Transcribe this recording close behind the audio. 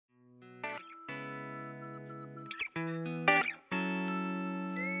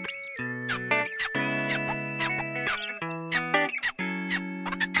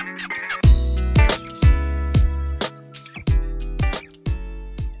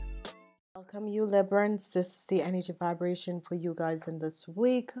Welcome, you Librans. This is the energy vibration for you guys in this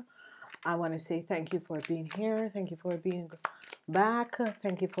week. I want to say thank you for being here. Thank you for being back.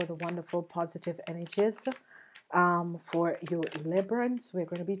 Thank you for the wonderful positive energies. For you Librans, we're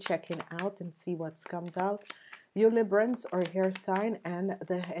going to be checking out and see what comes out. You Librans are hair sign, and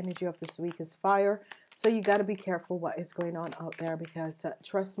the energy of this week is fire. So you got to be careful what is going on out there, because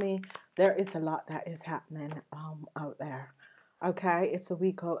trust me, there is a lot that is happening out there. Okay, it's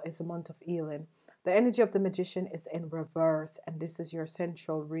a month of healing. The energy of the magician is in reverse, and this is your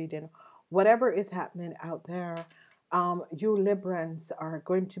central reading. Whatever is happening out there, you Librans are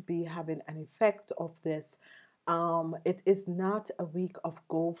going to be having an effect of this. It is not a week of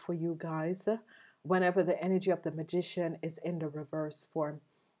go for you guys. Whenever the energy of the magician is in the reverse form,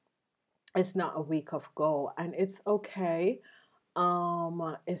 it's not a week of go, and it's okay.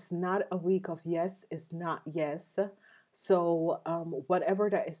 It's not a week of yes, it's not yes. So whatever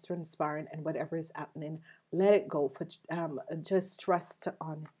that is transpiring and whatever is happening, let it go. For just trust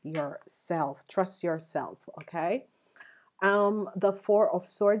on yourself. Trust yourself, okay? The Four of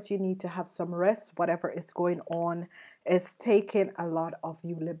Swords, you need to have some rest. Whatever is going on is taking a lot of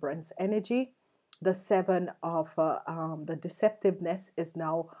you Librans energy. The Seven of the deceptiveness is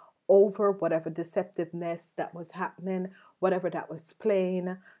now over. Whatever deceptiveness that was happening, whatever that was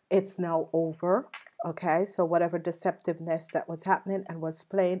playing, it's now over. Okay, so whatever deceptiveness that was happening and was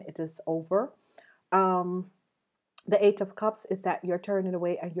playing, it is over. The Eight of Cups is that you're turning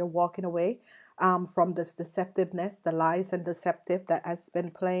away and you're walking away from this deceptiveness, the lies and deceptive that has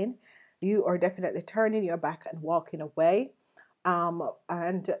been playing. You are definitely turning your back and walking away.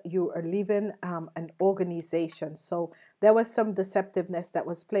 And you are leaving an organization. So there was some deceptiveness that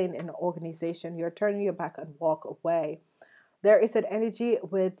was playing in an organization. You're turning your back and walk away. There is an energy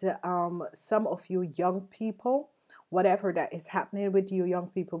with some of you young people, whatever that is happening with you young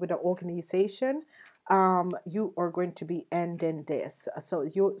people with the organization. You are going to be ending this. So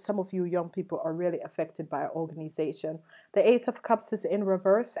some of you young people are really affected by an organization. The Ace of Cups is in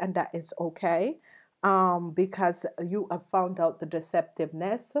reverse, and that is okay. Because you have found out the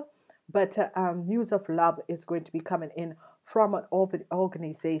deceptiveness, but news of love is going to be coming in from an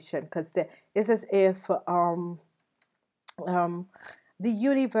organization, because it's as if the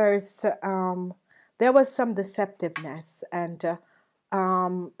universe, there was some deceptiveness, and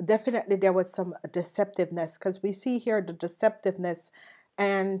definitely there was some deceptiveness, because we see here the deceptiveness,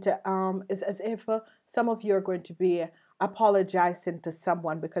 and it's as if some of you are going to be apologizing to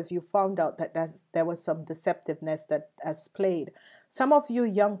someone because you found out that there was some deceptiveness that has played. Some of you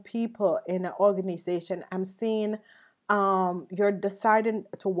young people in an organization, I'm seeing you're deciding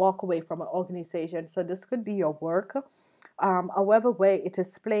to walk away from an organization. So this could be your work. However way it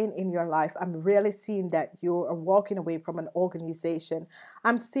is playing in your life, I'm really seeing that you are walking away from an organization.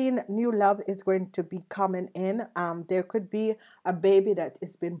 I'm seeing new love is going to be coming in. There could be a baby that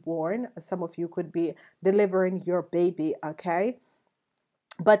is being born. Some of you could be delivering your baby, okay?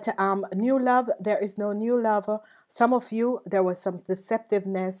 But new love, there is no new love. Some of you, there was some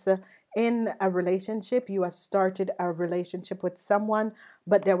deceptiveness in a relationship. You have started a relationship with someone,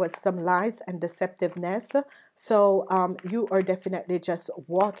 but there was some lies and deceptiveness. So you are definitely just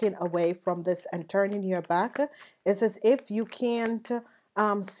walking away from this and turning your back. It's as if you can't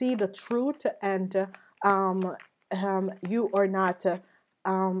see the truth, and you are not.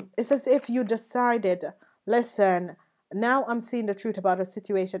 It's as if you decided, listen, now I'm seeing the truth about a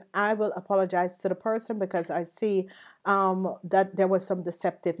situation. I will apologize to the person because I see that there was some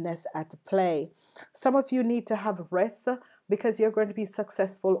deceptiveness at play. Some of you need to have rest because you're going to be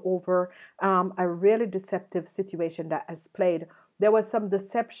successful over a really deceptive situation that has played. There was some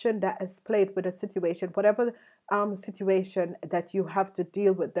deception that has played with a situation, whatever situation that you have to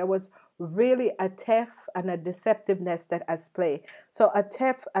deal with. There was really a theft and a deceptiveness that has played. So a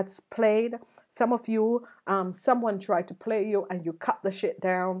theft has played. Some of you, someone tried to play you and you cut the shit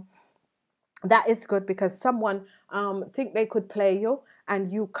down. That is good because someone think they could play you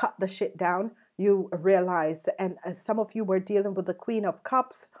and you cut the shit down. You realize, and some of you were dealing with the Queen of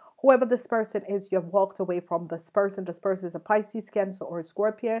Cups. Whoever this person is, you have walked away from this person. This person is a Pisces, Cancer, or a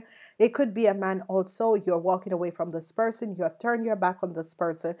Scorpio. It could be a man also. You're walking away from this person. You have turned your back on this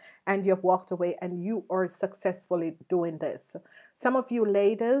person and you have walked away, and you are successfully doing this. Some of you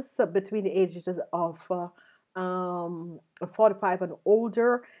ladies between the ages of 45 and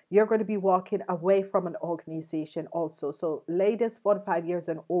older, you're going to be walking away from an organization also. So ladies 45 years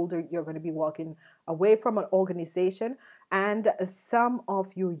and older, you're going to be walking away from an organization. And some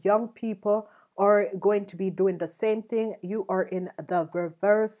of you young people are going to be doing the same thing. You are in the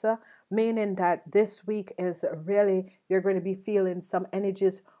reverse, meaning that this week is really, you're going to be feeling some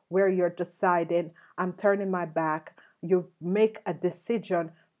energies where you're deciding, I'm turning my back. You make a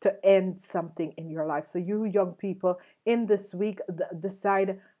decision to end something in your life. So you young people in this week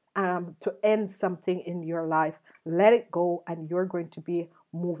decide to end something in your life. Let it go, and you're going to be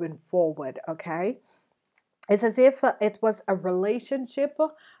moving forward. Okay. It's as if it was a relationship.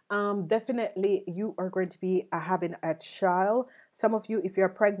 Definitely, you are going to be having a child. Some of you, if you're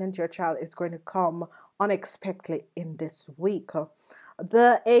pregnant, your child is going to come unexpectedly in this week.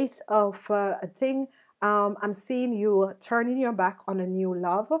 The ace of thing, I'm seeing you turning your back on a new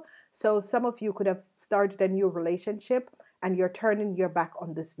love. So some of you could have started a new relationship, and you're turning your back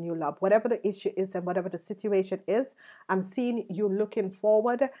on this new love. Whatever the issue is and whatever the situation is, I'm seeing you looking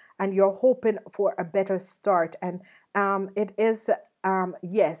forward, and you're hoping for a better start. And it is,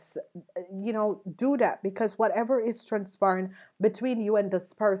 yes, do that, because whatever is transpiring between you and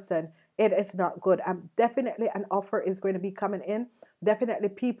this person, it is not good. Definitely an offer is going to be coming in. Definitely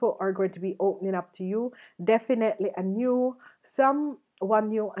people are going to be opening up to you. Definitely someone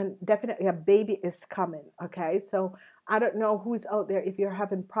new, and definitely a baby is coming. Okay, so I don't know who's out there. If you're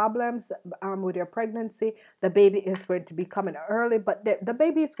having problems with your pregnancy, the baby is going to be coming early, but the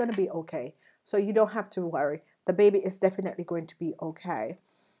baby is going to be okay. So you don't have to worry. The baby is definitely going to be okay.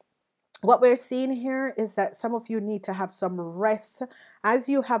 What we're seeing here is that some of you need to have some rest. As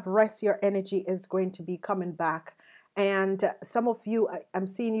you have rest, your energy is going to be coming back. And some of you, I'm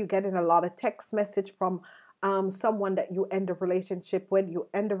seeing you getting a lot of text message from someone that you end a relationship with. You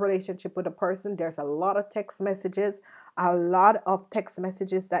end a relationship with a person, there's a lot of text messages,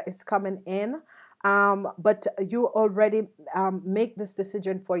 that is coming in. But you already make this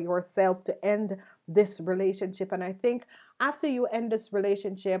decision for yourself to end this relationship. And I think after you end this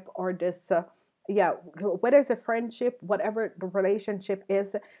relationship, or this whether it's a friendship, whatever the relationship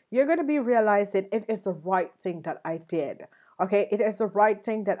is, you're going to be realizing it is the right thing that I did. Okay, it is the right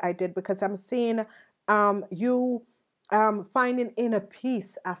thing that I did, because I'm seeing you finding inner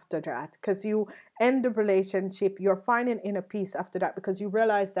peace after that, because you end the relationship, you're finding inner peace after that, because you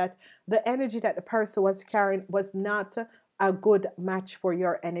realize that the energy that the person was carrying was not a good match for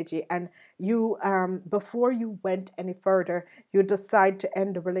your energy, and you before you went any further, you decide to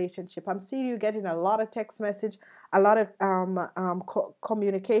end the relationship. I'm seeing you getting a lot of text message, a lot of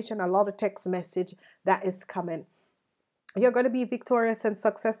communication, a lot of text message that is coming. You're going to be victorious and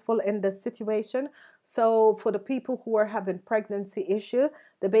successful in this situation. So for the people who are having pregnancy issue,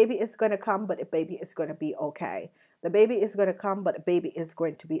 the baby is going to come, but the baby is going to be okay. The baby is going to come, but the baby is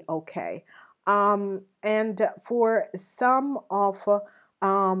going to be okay. And for some of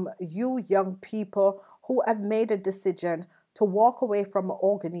you young people who have made a decision to walk away from an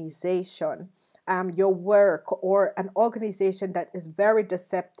organization, your work, or an organization that is very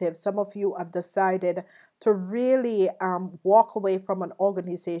deceptive. Some of you have decided to really walk away from an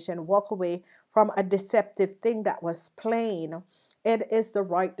organization, walk away from a deceptive thing that was plain. It is the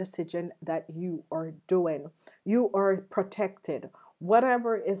right decision that you are doing. You are protected.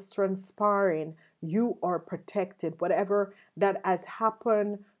 Whatever is transpiring, you are protected. Whatever that has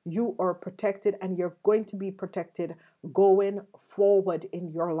happened, you are protected, and you're going to be protected going forward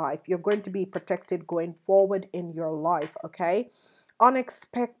in your life. You're going to be protected going forward in your life. Okay,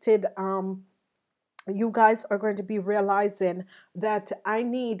 unexpected you guys are going to be realizing that I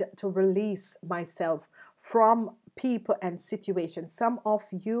need to release myself from people and situations. Some of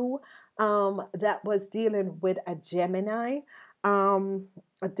you that was dealing with a Gemini,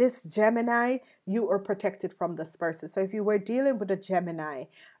 this Gemini, you are protected from this person. So if you were dealing with a Gemini,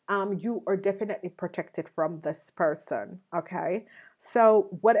 you are definitely protected from this person. Okay, so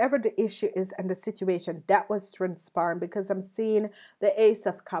whatever the issue is and the situation that was transpiring, because I'm seeing the Ace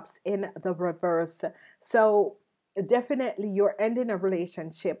of Cups in the reverse. So definitely you're ending a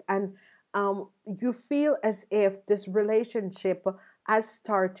relationship, and you feel as if this relationship has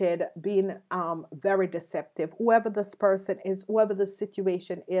started being very deceptive. Whoever this person is, whoever the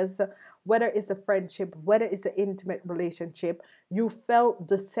situation is, whether it's a friendship, whether it's an intimate relationship, you felt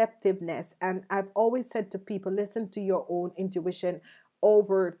deceptiveness. And I've always said to people, listen to your own intuition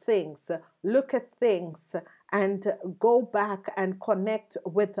over things. Look at things and go back and connect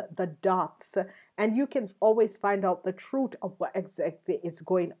with the dots, and you can always find out the truth of what exactly is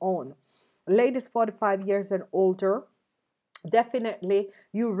going on. Ladies 45 years and older, definitely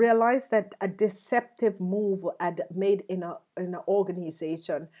you realize that a deceptive move had made in an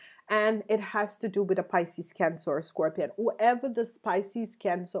organization, and it has to do with a Pisces, Cancer, or Scorpion. Whoever this Pisces,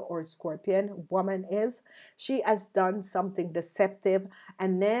 Cancer, or Scorpion woman is, she has done something deceptive,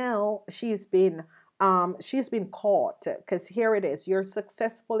 and now she's been caught, because here it is, you're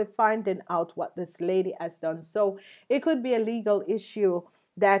successfully finding out what this lady has done. So it could be a legal issue,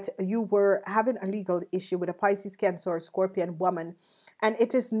 that you were having a legal issue with a Pisces, Cancer, or Scorpion woman, and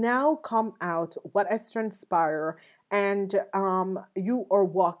it is now come out what has transpired, and you are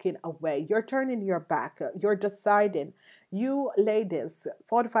walking away, you're turning your back, you're deciding. You ladies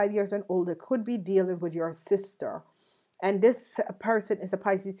 45 years and older could be dealing with your sister, and this person is a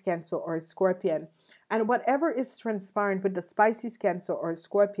Pisces, Cancer, or a Scorpion. And whatever is transpiring with the Pisces, Cancer, or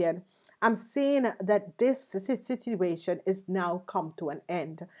Scorpion, I'm seeing that this situation is now come to an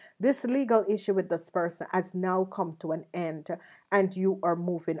end. This legal issue with this person has now come to an end, and you are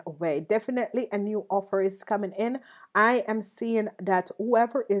moving away. Definitely a new offer is coming in. I am seeing that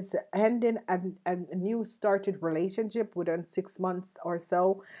whoever is ending a new started relationship within 6 months or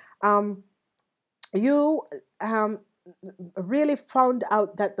so, you really found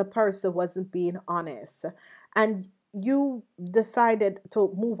out that the person wasn't being honest, and you decided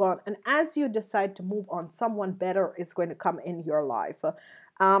to move on. And as you decide to move on, someone better is going to come in your life.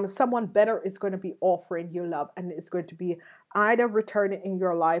 Someone better is going to be offering you love, and it's going to be either returning in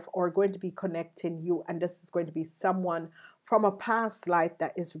your life or going to be connecting you, and this is going to be someone from a past life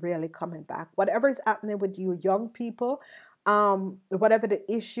that is really coming back. Whatever is happening with you young people, whatever the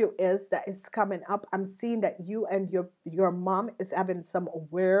issue is that is coming up, I'm seeing that you and your mom is having some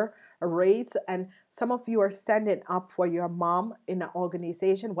aware raise, and some of you are standing up for your mom in an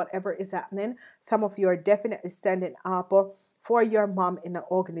organization. Whatever is happening, some of you are definitely standing up for your mom in an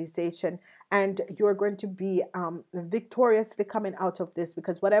organization, and you're going to be victoriously coming out of this,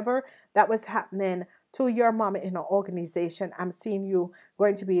 because whatever that was happening to your mom in an organization, I'm seeing you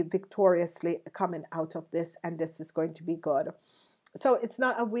going to be victoriously coming out of this, and this is going to be good. So it's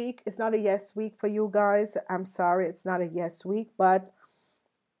not a week, it's not a yes week for you guys. I'm sorry, it's not a yes week, but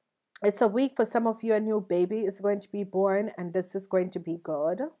it's a week for some of you. A new baby is going to be born, and this is going to be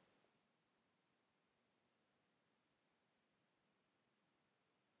good.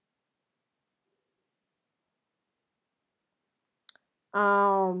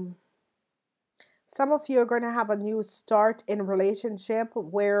 Um, some of you are going to have a new start in relationship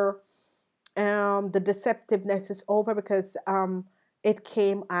where the deceptiveness is over, because it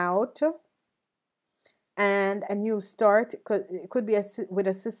came out, and a new start. It could be with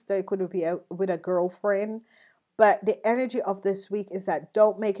a sister, it could be with a girlfriend, but the energy of this week is that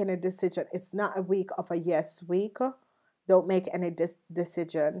don't make any decision. It's not a week of a yes week. Don't make any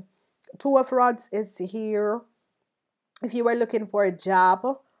decision. Two of Rods is here. If you were looking for a job,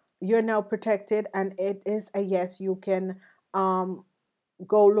 you're now protected, and it is a yes. You can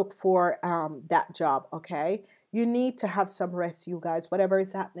go look for that job. Okay, you need to have some rest, you guys. Whatever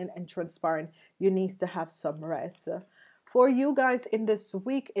is happening and transpiring, you need to have some rest. For you guys in this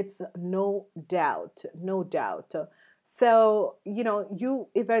week, it's no doubt, no doubt. So you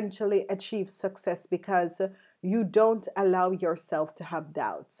eventually achieve success because you don't allow yourself to have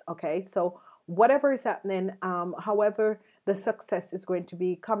doubts. Okay, so whatever is happening, however the success is going to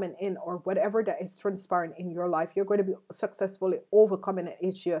be coming in, or whatever that is transpiring in your life, you're going to be successfully overcoming an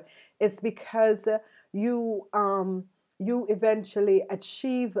issue. It's because you eventually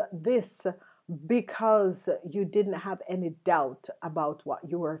achieve this because you didn't have any doubt about what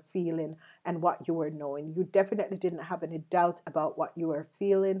you were feeling and what you were knowing. You definitely didn't have any doubt about what you were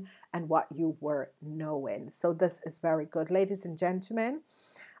feeling and what you were knowing. So this is very good, ladies and gentlemen.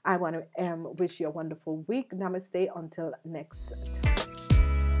 I want to wish you a wonderful week. Namaste until next time.